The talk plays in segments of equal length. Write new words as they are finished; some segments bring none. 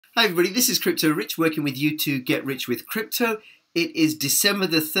Hi everybody, this is Crypto Rich working with you to get rich with crypto. It is December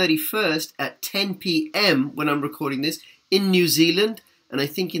the 31st at 10 p.m. when I'm recording this in New Zealand, and I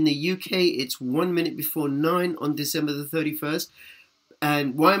think in the UK it's 1 minute before 9 on December the 31st.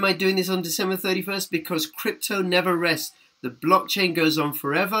 And why am I doing this on December 31st? Because crypto never rests. The blockchain goes on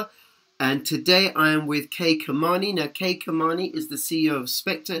forever. And today I am with Kay Kamani. Now Kay Kamani is the CEO of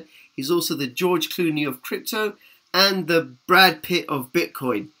Spectre. He's also the George Clooney of crypto and the Brad Pitt of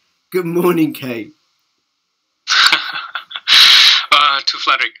Bitcoin. Good morning, Kay. Too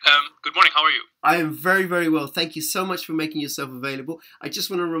flattering. Good morning, how are you? I am very, very well. Thank you so much for making yourself available. I just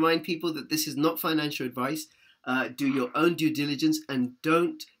want to remind people that this is not financial advice. Do your own due diligence and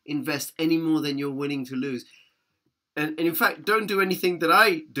don't invest any more than you're willing to lose. And in fact, don't do anything that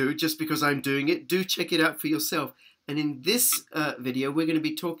I do just because I'm doing it. Do check it out for yourself. And in this video, we're going to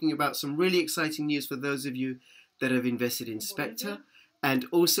be talking about some really exciting news for those of you that have invested in Spectre. And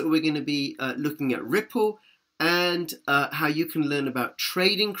also we're going to be looking at Ripple and how you can learn about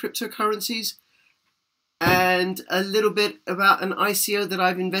trading cryptocurrencies and a little bit about an ICO that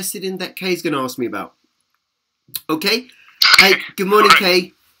I've invested in that Kay's going to ask me about. Okay? Hey, good morning, Right.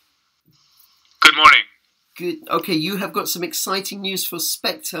 Kay. Good morning. Good. Okay, you have got some exciting news for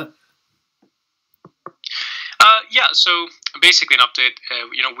Spectre. Yeah, so basically an update.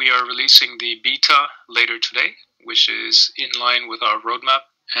 We are releasing the beta later today, which is in line with our roadmap,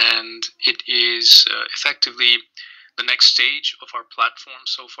 and it is effectively the next stage of our platform.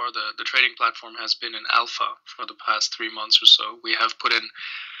 So far, the trading platform has been in alpha for the past 3 months or so. We have put in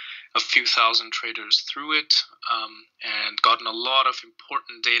a few thousand traders through it and gotten a lot of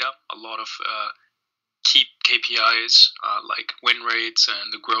important data, a lot of key KPIs like win rates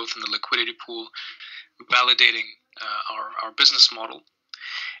and the growth in the liquidity pool, validating our business model.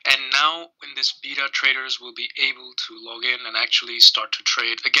 And now in this beta, traders will be able to log in and actually start to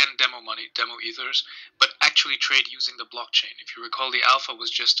trade, again, demo money, demo ethers, but actually trade using the blockchain. If you recall, the alpha was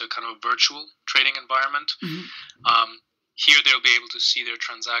just a kind of virtual trading environment. Mm-hmm. Here they'll be able to see their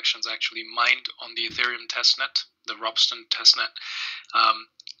transactions actually mined on the Ethereum testnet, the Ropsten testnet.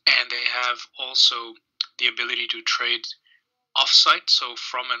 And they have also the ability to trade offsite, so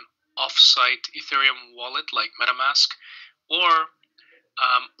from an offsite Ethereum wallet like MetaMask, or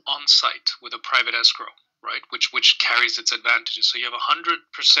on-site with a private escrow, right? Which carries its advantages. So you have 100%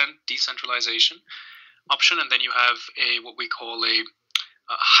 decentralization option, and then you have what we call a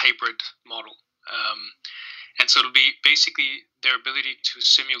hybrid model. And so it'll be basically their ability to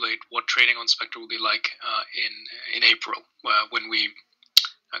simulate what trading on Spectre will be like in April when we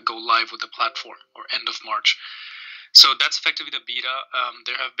go live with the platform, or end of March. So that's effectively the beta.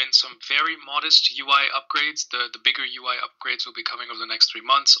 There have been some very modest UI upgrades. The bigger UI upgrades will be coming over the next 3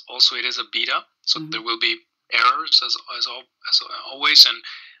 months. Also, it is a beta, so there will be errors as always, and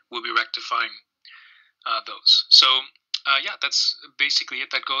we'll be rectifying those. So yeah, that's basically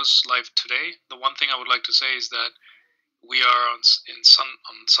it. That goes live today. The one thing I would like to say is that we are on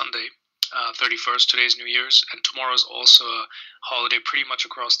Sunday, 31st. Today's New Year's, and tomorrow is also a holiday pretty much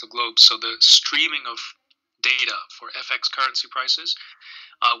across the globe. So the streaming of data for FX currency prices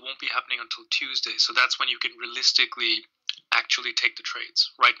won't be happening until Tuesday. So that's when you can realistically actually take the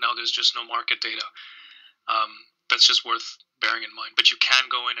trades. Right now, there's just no market data. That's just worth bearing in mind. But you can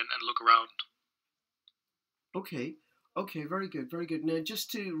go in and look around. Okay, very good, very good. Now,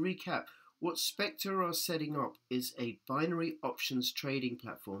 just to recap, what Spectre are setting up is a binary options trading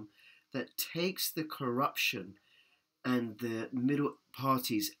platform that takes the corruption and the middle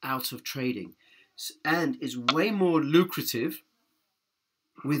parties out of trading, and is way more lucrative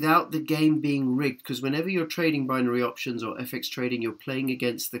without the game being rigged, because whenever you're trading binary options or FX trading, you're playing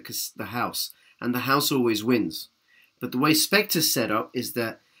against the house, and the house always wins. But the way Spectre's set up is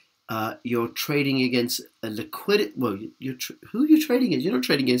that you're trading against a liquidity. Well, who are you trading against? You're not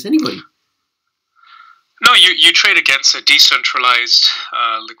trading against anybody. No, you trade against a decentralized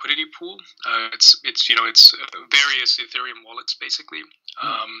liquidity pool. It's various Ethereum wallets basically.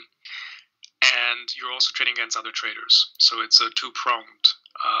 And you're also trading against other traders. So it's a two-pronged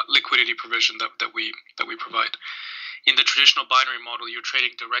liquidity provision that we provide. In the traditional binary model, you're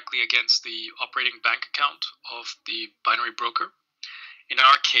trading directly against the operating bank account of the binary broker. In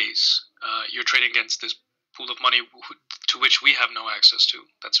our case, you're trading against this pool of money to which we have no access to.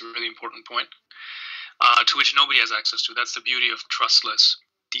 That's a really important point. To which nobody has access to. That's the beauty of trustless,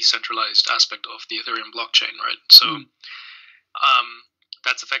 decentralized aspect of the Ethereum blockchain, right? So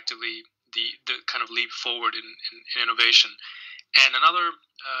that's effectively the kind of leap forward in innovation. And another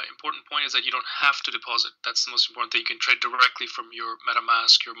important point is that you don't have to deposit. That's the most important thing. You can trade directly from your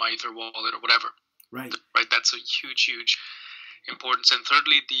MetaMask, your MyEther wallet, or whatever. Right. Right. That's a huge importance. And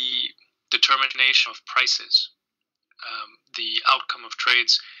thirdly, the determination of prices, the outcome of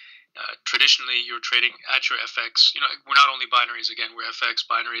trades. Traditionally, you're trading at your FX. We're not only binaries. Again, we're FX,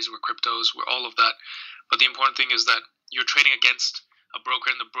 binaries, we're cryptos, we're all of that. But the important thing is that you're trading against a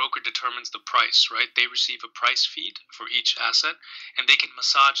broker, and the broker determines the price, right? They receive a price feed for each asset, and they can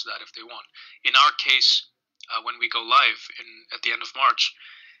massage that if they want. In our case, when we go live at the end of March,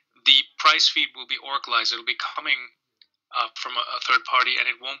 the price feed will be oracleized. It'll be coming from a third party, and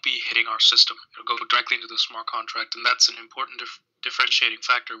it won't be hitting our system. It'll go directly into the smart contract, and that's an important differentiating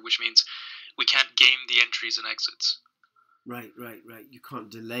factor, which means we can't game the entries and exits. Right. You can't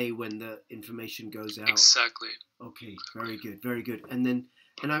delay when the information goes out. Exactly. Okay, very good. And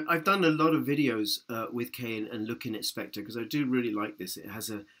I've done a lot of videos with Kay and looking at Spectre, because I do really like this. It has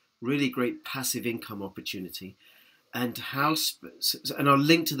a really great passive income opportunity, and and I'll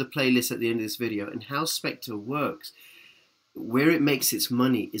link to the playlist at the end of this video. And how Spectre works, where it makes its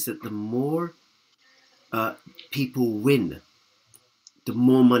money, is that the more people win, the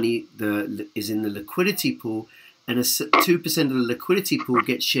more money is in the liquidity pool, and 2% of the liquidity pool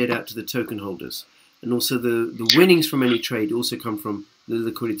gets shared out to the token holders. And also the winnings from any trade also come from the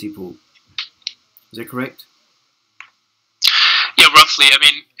liquidity pool. Is that correct? Yeah, roughly. I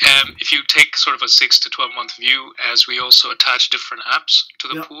mean, if you take sort of a 6 to 12 month view, as we also attach different apps to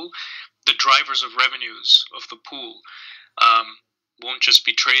the pool, the drivers of revenues of the pool won't just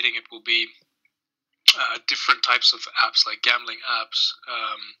be trading. It will be different types of apps, like gambling apps,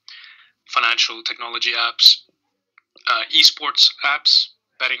 financial technology apps, esports apps,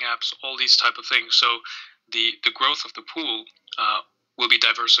 betting apps, all these type of things. So the growth of the pool will be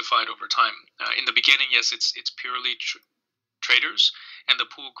diversified over time. In the beginning, yes, it's purely traders, and the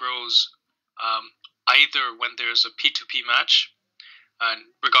pool grows either when there's a P2P match, and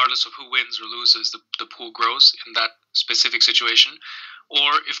regardless of who wins or loses, the pool grows in that specific situation,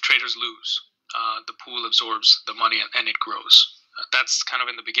 or if traders lose, the pool absorbs the money and it grows. That's kind of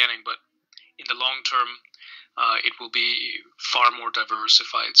in the beginning, but in the long term, it will be far more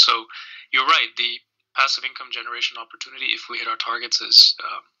diversified. So you're right, the passive income generation opportunity, if we hit our targets, is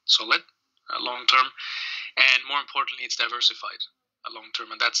solid long term, and more importantly, it's diversified long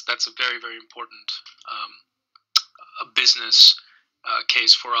term, and that's a very, very important a business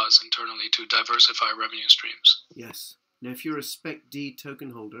case for us internally, to diversify revenue streams. Yes. Now, if you're a SpecD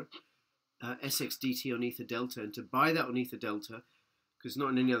token holder, SXDT on Ether Delta, and to buy that on Ether Delta, because not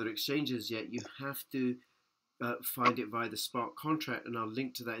on any other exchanges yet, you have to find it via the Spark contract, and I'll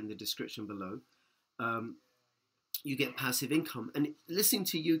link to that in the description below. You get passive income, and listening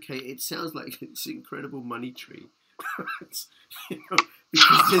to UK, it sounds like it's an incredible money tree. Because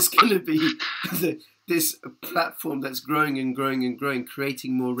there's going to be this platform that's growing and growing and growing,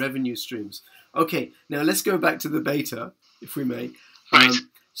 creating more revenue streams. Okay, now let's go back to the beta, if we may.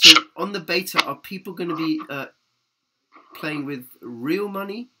 So on the beta, are people going to be playing with real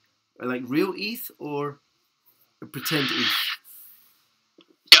money, like real ETH, or pretend ETH?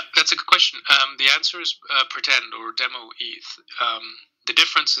 Yeah, that's a good question. The answer is pretend or demo ETH. The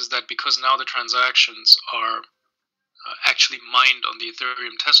difference is that because now the transactions are actually mined on the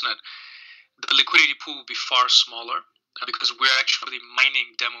Ethereum testnet, the liquidity pool will be far smaller, because we're actually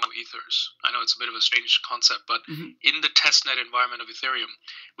mining demo ethers. I know it's a bit of a strange concept, but in the testnet environment of Ethereum,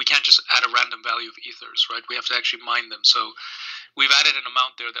 we can't just add a random value of ethers, right? We have to actually mine them. So we've added an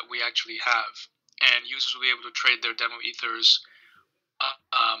amount there that we actually have, and users will be able to trade their demo ethers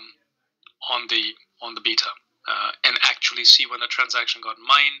on the beta, and actually see when the transaction got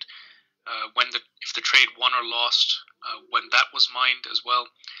mined, if the trade won or lost, when that was mined as well,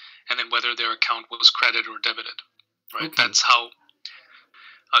 and then whether their account was credited or debited. Right, okay. That's how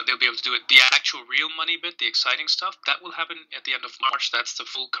they'll be able to do it. The actual real money bit, the exciting stuff, that will happen at the end of March. That's the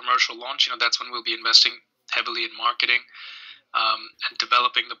full commercial launch. That's when we'll be investing heavily in marketing and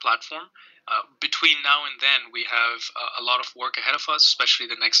developing the platform. Between now and then, we have a lot of work ahead of us, especially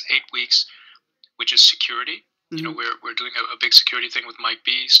the next 8 weeks, which is security. We're doing a big security thing with Mike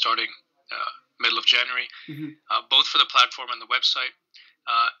B starting middle of January, both for the platform and the website,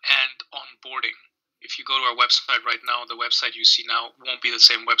 and onboarding. If you go to our website right now, the website you see now won't be the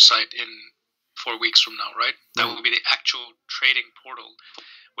same website in 4 weeks from now, right? That will be the actual trading portal,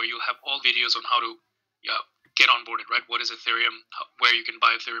 where you'll have all videos on how to get onboarded, right? What is Ethereum, where you can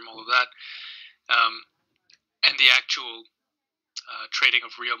buy Ethereum, all of that. And the actual trading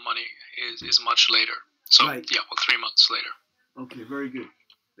of real money is much later. So, 3 months later. Okay, very good.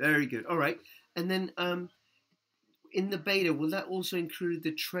 Very good. All right. And then in the beta, will that also include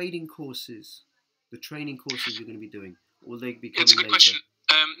the trading courses? The training courses you're going to be doing? Will they be coming It's a good later? question.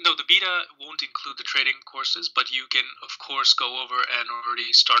 No, the beta won't include the trading courses, but you can, of course, go over and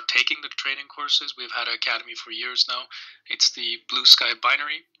already start taking the trading courses. We've had an academy for years now. It's the Blue Sky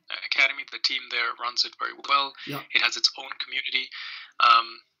Binary Academy. The team there runs it very well. Yeah. It has its own community.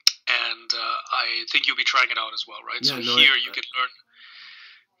 And I think you'll be trying it out as well, right? Yeah, so no, here you can learn.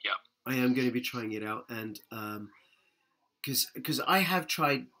 Yeah. I am going to be trying it out, and because I have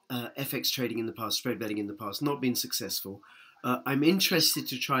tried FX trading in the past, spread betting in the past, not been successful. I'm interested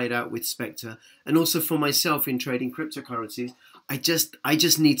to try it out with Spectre, and also for myself in trading cryptocurrencies. I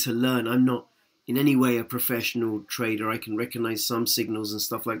just need to learn. I'm not in any way a professional trader. I can recognize some signals and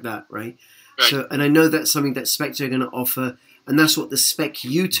stuff like that, right? So, and I know that's something that Spectre are going to offer, and that's what the Spec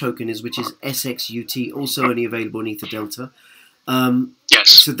U token is, which is SXUT, also only available on Ether Delta. Yes.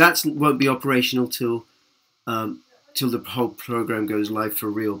 So that won't be operational till the whole program goes live for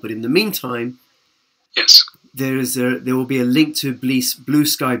real. But in the meantime, yes, there will be a link to Blue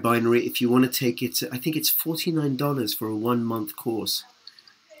Sky Binary if you want to take it. I think it's $49 for a 1 month course,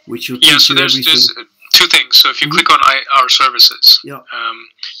 which will teach you everything. There's two things. So if you click on our services, yeah.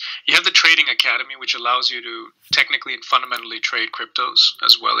 You have the Trading Academy, which allows you to technically and fundamentally trade cryptos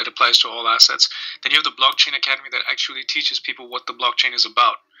as well. It applies to all assets. Then you have the Blockchain Academy that actually teaches people what the blockchain is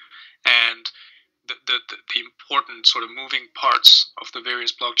about and the important sort of moving parts of the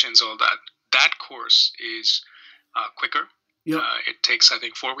various blockchains, all that. That course is quicker. Yep. It takes, I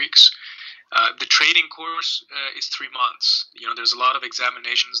think, 4 weeks. The trading course is 3 months. There's a lot of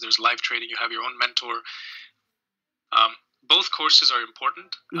examinations. There's live trading. You have your own mentor. Both courses are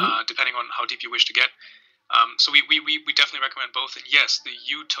important, depending on how deep you wish to get. So we definitely recommend both. And yes, the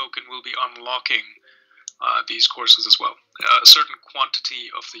U token will be unlocking these courses as well. A certain quantity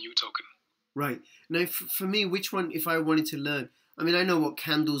of the U token. Right. Now, for me, which one, if I wanted to learn, I mean, I know what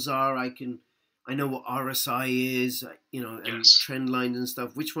candles are. I know what RSI is, and yes. trend lines and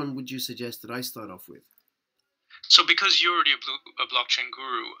stuff. Which one would you suggest that I start off with? So because you're already a blockchain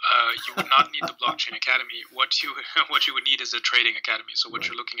guru, you would not need the Blockchain Academy. What you would need is a Trading Academy. So what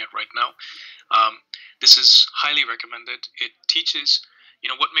you're looking at right now, this is highly recommended. It teaches,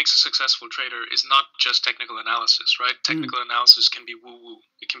 what makes a successful trader is not just technical analysis, right? Technical analysis can be woo-woo.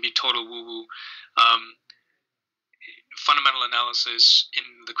 It can be total woo-woo. Fundamental analysis in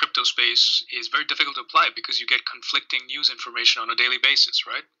the crypto space is very difficult to apply because you get conflicting news information on a daily basis,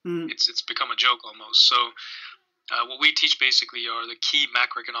 right? It's become a joke almost. So what we teach basically are the key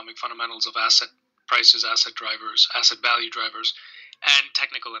macroeconomic fundamentals of asset prices, asset drivers, asset value drivers, and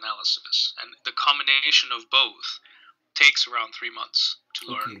technical analysis. And the combination of both takes around 3 months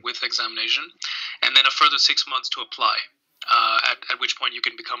to learn with examination, and then a further 6 months to apply, at which point you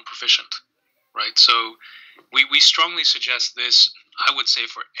can become proficient, right? So we strongly suggest this, I would say,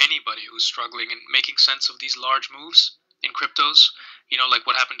 for anybody who's struggling in making sense of these large moves in cryptos, like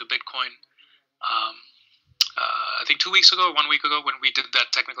what happened to Bitcoin. I think 2 weeks ago or 1 week ago when we did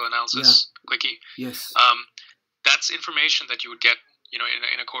that technical analysis quickie. Yes. That's information that you would get,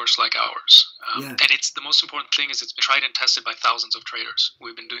 in a course like ours. And it's the most important thing is it's been tried and tested by thousands of traders.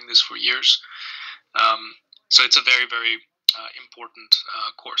 We've been doing this for years. So it's a very, very important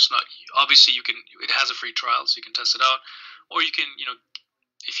course. Now, obviously, it has a free trial, so you can test it out. Or you can,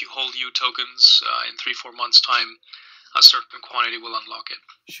 if you hold U tokens in 3-4 months' time, a certain quantity will unlock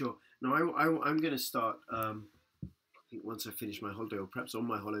it. Sure. No, I'm going to start. I think once I finish my holiday, or perhaps on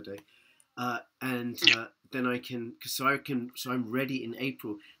my holiday, then I can. So I'm ready in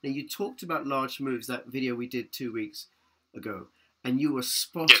April. Now you talked about large moves. That video we did 2 weeks ago, and you were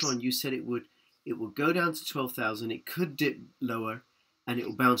spot on. You said it would go down to 12,000. It could dip lower, and it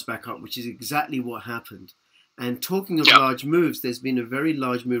will bounce back up, which is exactly what happened. And talking of large moves, there's been a very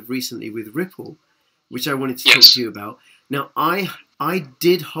large move recently with Ripple, which I wanted to talk to you about. Now, I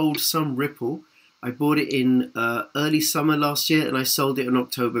did hold some Ripple. I bought it in early summer last year, and I sold it in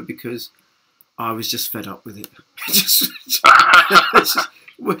October because I was just fed up with it.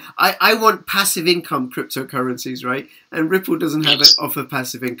 I want passive income cryptocurrencies, right? And Ripple doesn't have it offer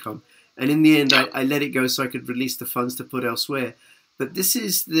passive income. And in the end, I let it go so I could release the funds to put elsewhere. But this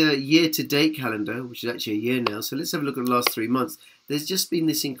is the year-to-date calendar, which is actually a year now. So let's have a look at the last 3 months. There's just been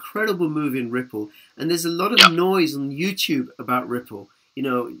this incredible move in Ripple. And there's a lot of noise on YouTube about Ripple.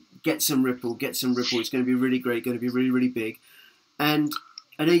 Get some Ripple, get some Ripple. It's going to be really great, going to be really, really big. And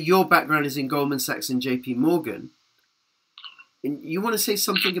I know your background is in Goldman Sachs and JP Morgan. And you want to say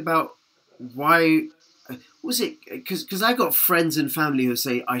something about why... Was it... Because I got friends and family who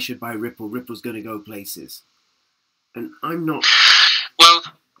say I should buy Ripple. Ripple's going to go places. And I'm not...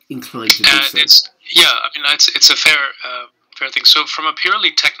 inclined to do so. It's a fair thing. So from a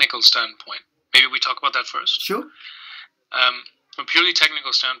purely technical standpoint, maybe we talk about that first. Sure. From from a purely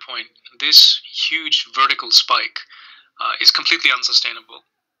technical standpoint, this huge vertical spike is completely unsustainable.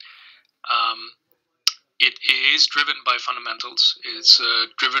 It is driven by fundamentals. It's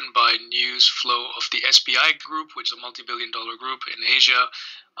driven by news flow of the SBI group, which is a multi-billion-dollar group in Asia.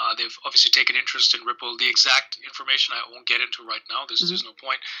 They've obviously taken interest in Ripple. The exact information I won't get into right now. There's no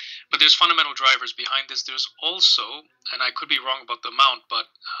point. But there's fundamental drivers behind this. There's also, and I could be wrong about the amount, but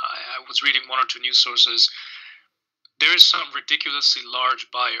I was reading one or two news sources. There is some ridiculously large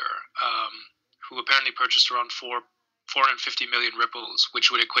buyer who apparently purchased around 450 million ripples, which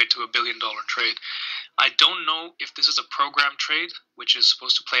would equate to $1 billion trade. I don't know if this is a program trade, which is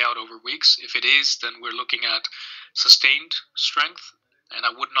supposed to play out over weeks. If it is, then we're looking at sustained strength, and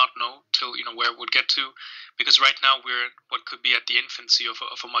I would not know till where it would get to, because right now we're what could be at the infancy of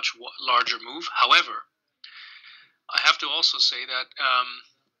a much larger move. However, I have to also say that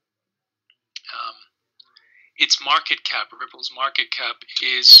its market cap, Ripple's market cap,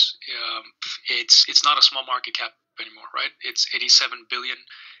 is it's not a small market cap anymore, right? It's 87 billion.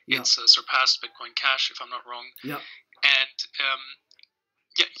 Yeah. It's surpassed Bitcoin Cash, if I'm not wrong. Yeah. And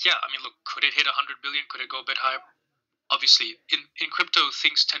yeah. I mean, look, could it hit 100 billion? Could it go a bit higher? Obviously, in crypto,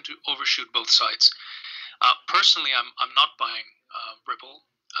 things tend to overshoot both sides. Personally, I'm not buying Ripple.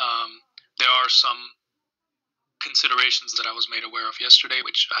 There are some considerations that I was made aware of yesterday,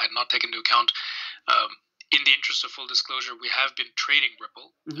 which I had not taken into account. In the interest of full disclosure, we have been trading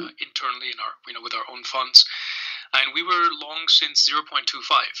Ripple internally in our with our own funds. And we were long since 0.25.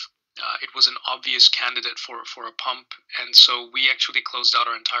 It was an obvious candidate for a pump, and so we actually closed out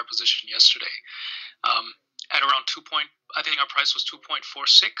our entire position yesterday at around I think our price was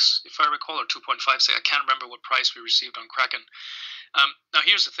 2.46, if I recall, or 2.56. I can't remember what price we received on Kraken. Now,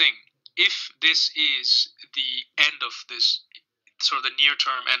 here's the thing: if this is the end of this, sort of the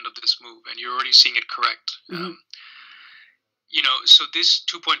near-term end of this move, and you're already seeing it correct. So this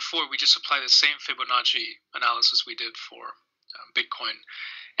 2.4, we just apply the same Fibonacci analysis we did for Bitcoin.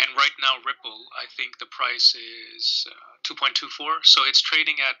 And right now, Ripple, I think the price is 2.24. So it's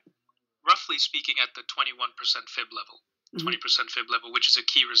trading at, roughly speaking, at the 21% fib level, 20% fib level, which is a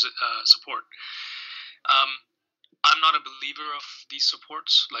key support. I'm not a believer of these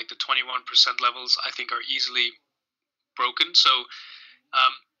supports. Like the 21% levels, I think are easily broken. So,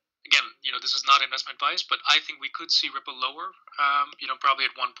 again, this is not investment advice, but I think we could see Ripple lower, probably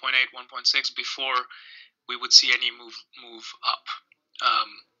at 1.8, 1.6 before we would see any move up.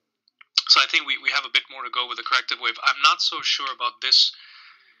 So I think we have a bit more to go with the corrective wave. I'm not so sure about this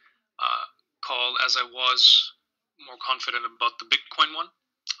call as I was more confident about the Bitcoin one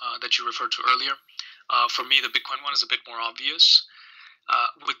that you referred to earlier. For me, the Bitcoin one is a bit more obvious.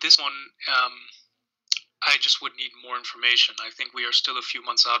 With this one, I just would need more information. I think we are still a few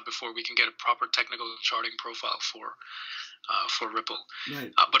months out before we can get a proper technical charting profile for Ripple.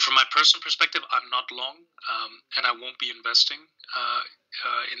 Right. But from my personal perspective, I'm not long, and I won't be investing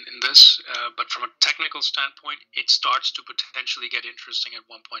in this. But from a technical standpoint, it starts to potentially get interesting at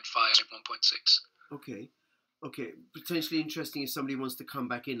 1.5, at 1.6. Okay. Potentially interesting if somebody wants to come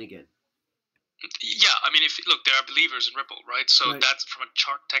back in again. Yeah, I mean, there are believers in Ripple, right? So that's from a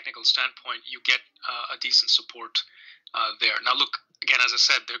chart technical standpoint, you get a decent support there. Now, look, again, as I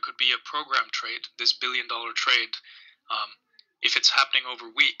said, there could be a program trade, this $1 billion trade. If it's happening over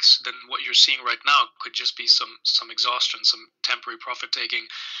weeks, then what you're seeing right now could just be some exhaustion, some temporary profit taking,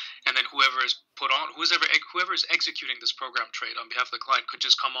 and then whoever is executing this program trade on behalf of the client could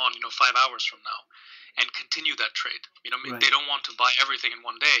just come on, 5 hours from now, and continue that trade. They don't want to buy everything in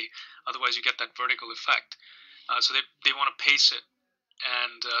one day, otherwise you get that vertical effect. So they want to pace it,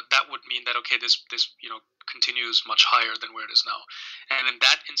 and that would mean that this continues much higher than where it is now. And in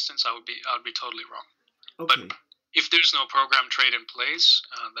that instance, I would be totally wrong. Okay. But if there's no program trade in place,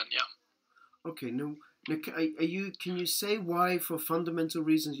 then yeah. Okay. Now, can you say why, for fundamental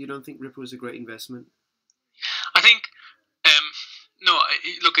reasons, you don't think Ripple is a great investment? I think, no.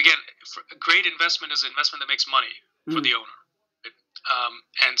 Look, again, a great investment is an investment that makes money for the owner.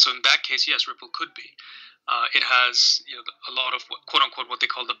 And so in that case, yes, Ripple could be. It has a lot of quote unquote what they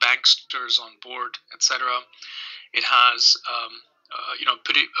call the banksters on board, etc. It has a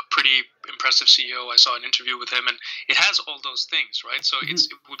pretty impressive CEO. I saw an interview with him, and it has all those things, right? So it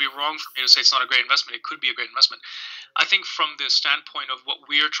would be wrong for me to say it's not a great investment. It could be a great investment. I think from the standpoint of what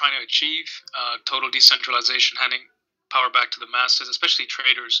we're trying to achieve, total decentralization, handing power back to the masses, especially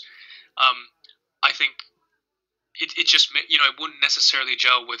traders, I think it just, it wouldn't necessarily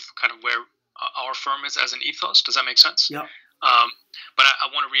gel with kind of where our firm is as an ethos. Does that make sense? Yeah. But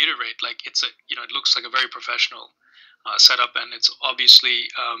I want to reiterate, like, it looks like a very professional set up, and it's obviously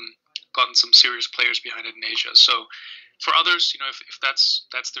gotten some serious players behind it in Asia. So for others, if that's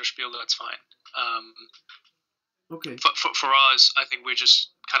their spiel, that's fine. Okay. For us, I think we're just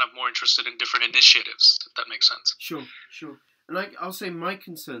kind of more interested in different initiatives, if that makes sense. Sure. And I'll say my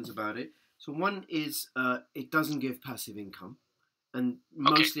concerns about it. So one is it doesn't give passive income. And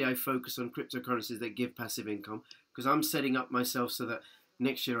mostly I focus on cryptocurrencies that give passive income because I'm setting up myself so that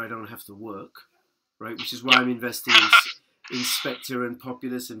next year I don't have to work, right? Which is why I'm investing in Spectre and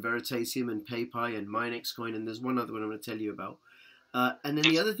Populus and Veritasium and PayPal and MineXcoin, and there's one other one I'm going to tell you about. And then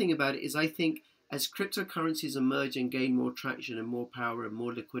the other thing about it is I think as cryptocurrencies emerge and gain more traction and more power and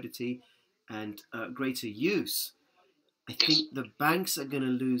more liquidity and greater use, I think the banks are going to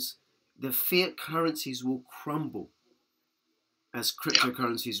lose. The fiat currencies will crumble as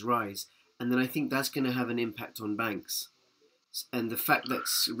cryptocurrencies rise. And then I think that's going to have an impact on banks. And the fact that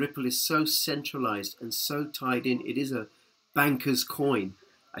Ripple is so centralized and so tied in, it is a banker's coin.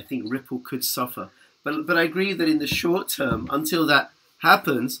 I think Ripple could suffer. But I agree that in the short term, until that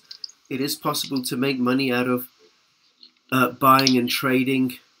happens, it is possible to make money out of buying and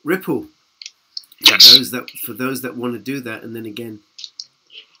trading Ripple. For those that want to do that. And then again,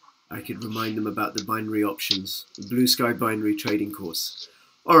 I could remind them about the binary options, the Blue Sky binary trading course.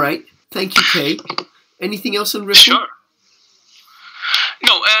 All right. Thank you, Kay. Anything else on Ripple? Sure.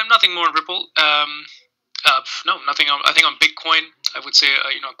 No, nothing more on Ripple. No, nothing. I think on Bitcoin, I would say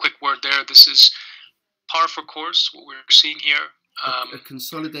a quick word there. This is par for course. What we're seeing here. A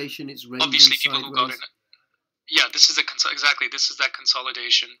consolidation. It's ranging obviously people sideways. who got in. Yeah, this is exactly. This is that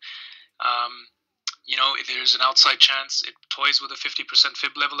consolidation. There's an outside chance it toys with a 50%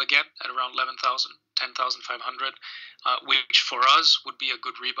 fib level again at around 11,000, 10,500, which for us would be a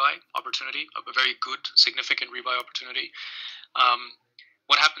good rebuy opportunity, a very good, significant rebuy opportunity.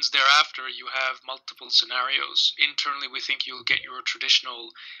 What happens thereafter, you have multiple scenarios. Internally, we think you'll get your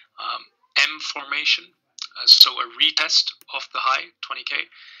traditional M formation, so a retest of the high, 20K.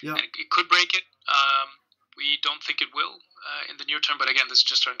 Yeah. And it could break it. We don't think it will in the near term, but again, this is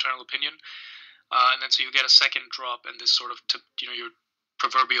just our internal opinion. And then so you get a second drop, and this sort of, your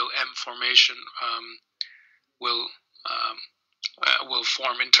proverbial M formation will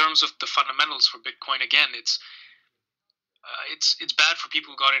form. In terms of the fundamentals for Bitcoin, again, it's bad for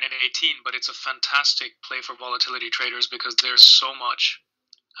people who got in at 18, but it's a fantastic play for volatility traders because there's so much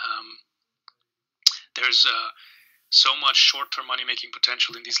short-term money-making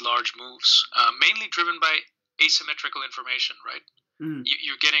potential in these large moves, mainly driven by asymmetrical information, right?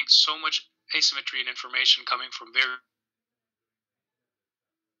 You're getting so much asymmetry in information coming from very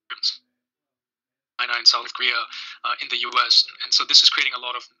China and South Korea in the US, and so this is creating a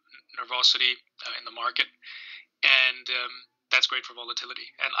lot of nervosity in the market, and that's great for volatility,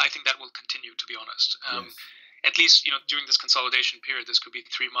 and I think that will continue, to be honest. At least during this consolidation period, this could be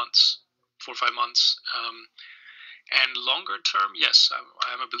 3 months, 4 or 5 months, and longer term, yes,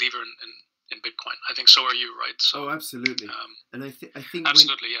 I am a believer in Bitcoin. I think so are you, right? So, absolutely. And I think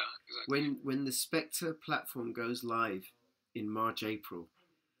absolutely, exactly. When the Spectre platform goes live in March, April,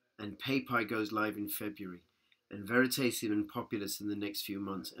 and PayPal goes live in February, and Veritasium and Populus in the next few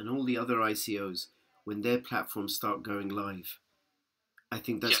months, and all the other ICOs, when their platforms start going live, I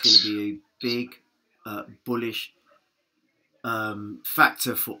think that's going to be a big bullish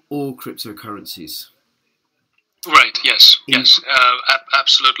factor for all cryptocurrencies. Right. Yes.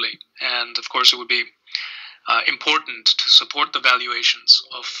 Absolutely. And of course, it would be important to support the valuations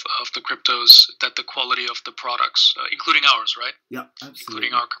of the cryptos, that the quality of the products, including ours, right? Yeah, absolutely.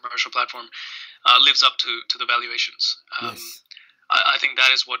 Including our commercial platform, lives up to the valuations. Yes. I think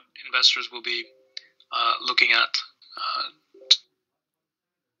that is what investors will be looking at.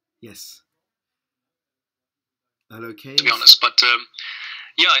 Yes. Hello, Kay. To be honest, but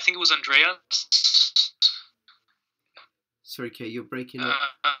I think it was Andrea. Sorry, Kay, you're breaking up.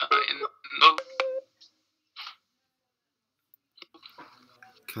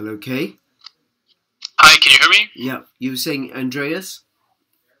 Hello, Kay. Hi, can you hear me? Yeah, you were saying Andreas?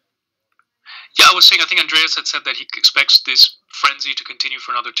 Yeah, I was saying I think Andreas had said that he expects this frenzy to continue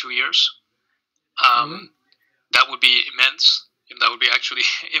for another 2 years. That would be immense. That would be actually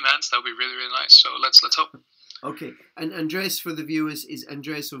immense. That would be really, really nice. So let's hope. Okay, and Andreas, for the viewers, is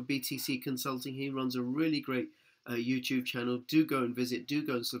Andreas of BTC Consulting. He runs a really great YouTube channel. Do go and visit. Do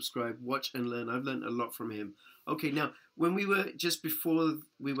go and subscribe. Watch and learn. I've learned a lot from him. Okay, now when we were just before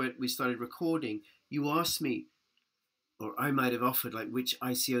we started recording, you asked me, or I might have offered, like, which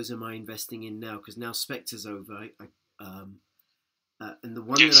ICOs am I investing in now? Because now Spectre's over. And the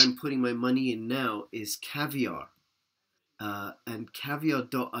one that I'm putting my money in now is Caviar, and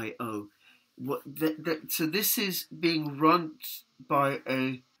Caviar.io. So this is being run by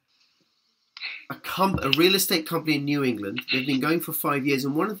a real estate company in New England. They've been going for 5 years,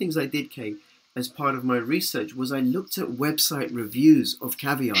 and one of the things I did, Kate, as part of my research, was I looked at website reviews of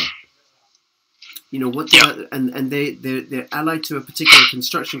Caviar. You know what? And they're allied to a particular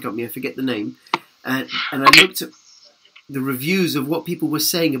construction company. I forget the name, and I looked at the reviews of what people were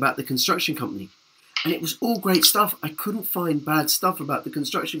saying about the construction company, and it was all great stuff. I couldn't find bad stuff about the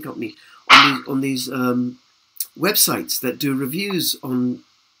construction company on these websites that do reviews on,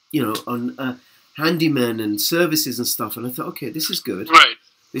 handymen and services and stuff. And I thought, okay, this is good. Right.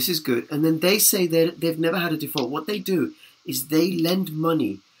 This is good. And then they say that they've never had a default. What they do is they lend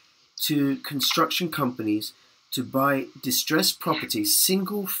money to construction companies to buy distressed properties,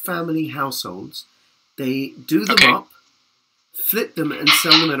 single-family households. They do them up, flip them, and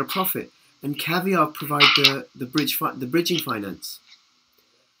sell them at a profit. And Caviar provide the bridging finance.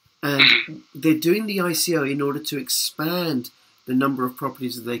 And they're doing the ICO in order to expand the number of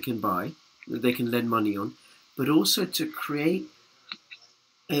properties that they can buy, that they can lend money on, but also to create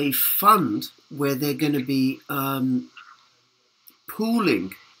a fund where they're going to be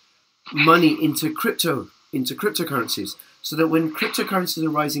pooling money into cryptocurrencies, so that when cryptocurrencies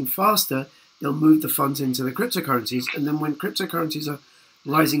are rising faster, they'll move the funds into the cryptocurrencies, and then when cryptocurrencies are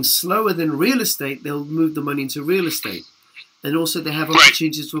rising slower than real estate, they'll move the money into real estate. And also they have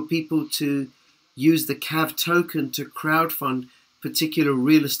opportunities for people to use the CAV token to crowdfund particular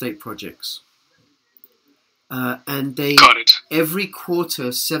real estate projects. And they, every quarter,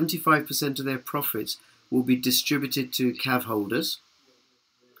 75% of their profits will be distributed to CAV holders.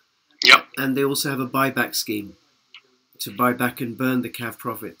 Yep. And they also have a buyback scheme to buy back and burn the CAV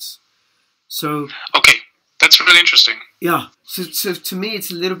profits. So okay, that's really interesting. Yeah. So to me, it's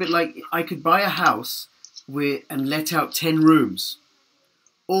a little bit like I could buy a house and let out 10 rooms,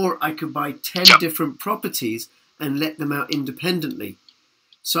 or I could buy 10 different properties and let them out independently.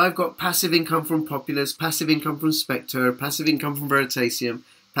 So I've got passive income from Populous, passive income from Spectre, passive income from Veritasium,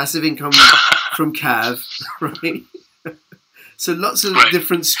 passive income from CAV, right? So lots of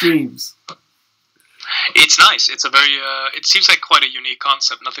different streams. It's nice. It's a very, it seems like quite a unique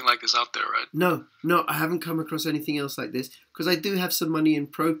concept. Nothing like this out there, right? No, I haven't come across anything else like this, because I do have some money in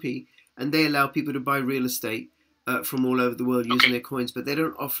Propi, and they allow people to buy real estate from all over the world using their coins, but they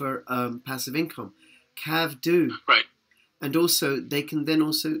don't offer passive income. CAV do. Right. And also,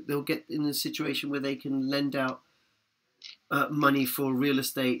 they'll get in a situation where they can lend out money for real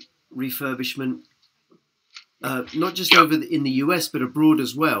estate refurbishment, not just in the US, but abroad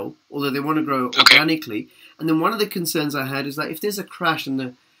as well, although they want to grow organically. And then one of the concerns I had is that if there's a crash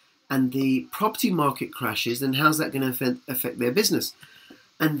and the property market crashes, then how's that going to affect their business?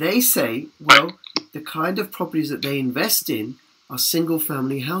 And they say, well, the kind of properties that they invest in are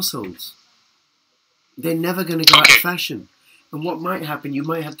single-family households. They're never going to go out of fashion. And what might happen, you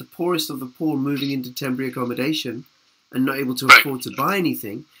might have the poorest of the poor moving into temporary accommodation and not able to afford to buy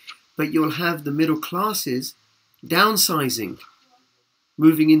anything, but you'll have the middle classes downsizing,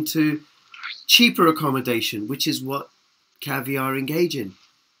 moving into cheaper accommodation, which is what Caviar engage in.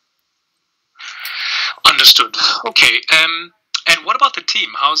 Understood. Okay. And what about the team?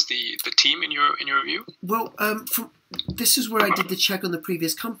 How's the team in your view? Well, this is where I did the check on the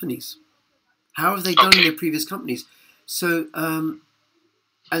previous companies. How have they done in their previous companies? So, and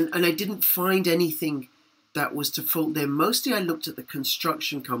I didn't find anything that was to fault there. Mostly I looked at the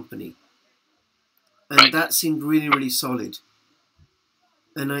construction company. And that seemed really, really solid.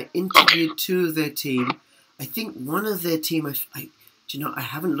 And I interviewed two of their team. I think one of their team, I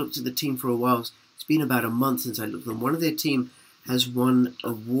haven't looked at the team for a while. It's been about a month since I looked at them. One of their team has won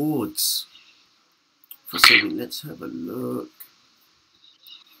awards for something. Let's have a look.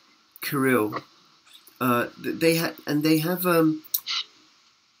 Kirill. They have. It's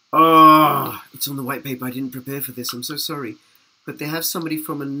on the white paper. I didn't prepare for this. I'm so sorry. But they have somebody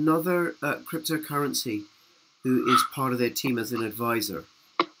from another cryptocurrency who is part of their team as an advisor.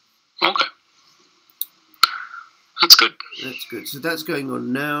 Okay. That's good. That's good. So that's going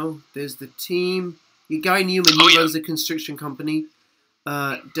on now. There's the team. Guy Newman, he runs the construction company.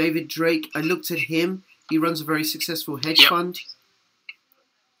 David Drake, I looked at him. He runs a very successful hedge fund.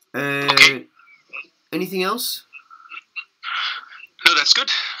 Anything else? No, that's good.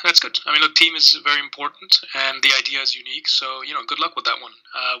 That's good. I mean, look, team is very important, and the idea is unique. So, good luck with that one.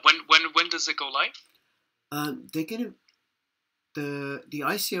 When does it go live? They're gonna. The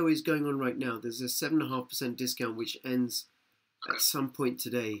ICO is going on right now. There's a 7.5% discount which ends at some point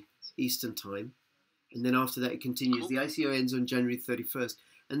today, Eastern time, and then after that it continues. The ICO ends on January 31st,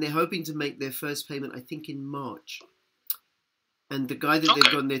 and they're hoping to make their first payment, I think, in March. And the guy that they've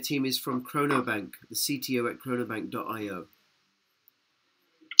Okay. got on their team is from Chronobank, the CTO at chronobank.io.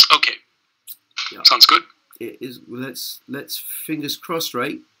 Okay. Yeah. Sounds good. It is. Let's fingers crossed,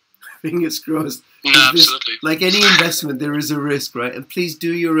 right? Fingers crossed. No, absolutely. Like any investment, there is a risk, right? And please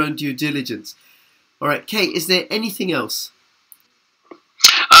do your own due diligence. All right, Kate, is there anything else?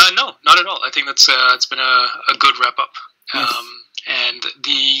 No, not at all. I think that's it's been a good wrap up. Yes. And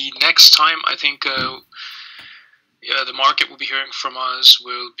the next time, I think the market will be hearing from us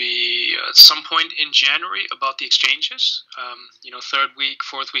will be at some point in January about the exchanges. Third week,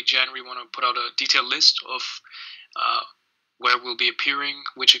 fourth week January, we want to put out a detailed list of where we'll be appearing,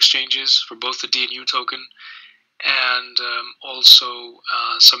 which exchanges for both the D and U token, and also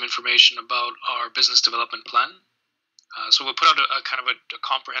some information about our business development plan. So we'll put out a kind of a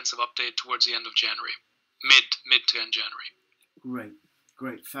comprehensive update towards the end of January, mid to end January.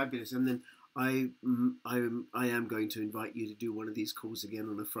 Great, fabulous. And then I am going to invite you to do one of these calls again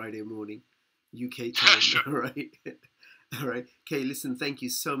on a Friday morning, UK time. Sure. All right. All right. Okay, listen, thank you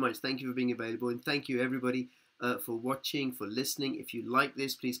so much. Thank you for being available. And thank you, everybody, for watching, for listening. If you like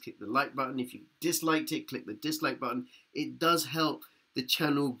this, please click the like button. If you disliked it, click the dislike button. It does help the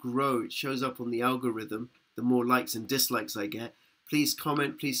channel grow. It shows up on the algorithm. The more likes and dislikes I get. Please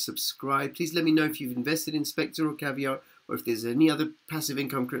comment. Please subscribe. Please let me know if you've invested in Spectre or Caviar, or if there's any other passive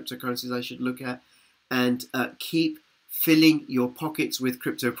income cryptocurrencies I should look at. And keep filling your pockets with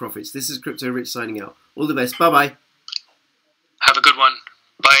crypto profits. This is Crypto Rich signing out. All the best. Bye-bye. Have a good one.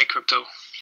 Bye, crypto.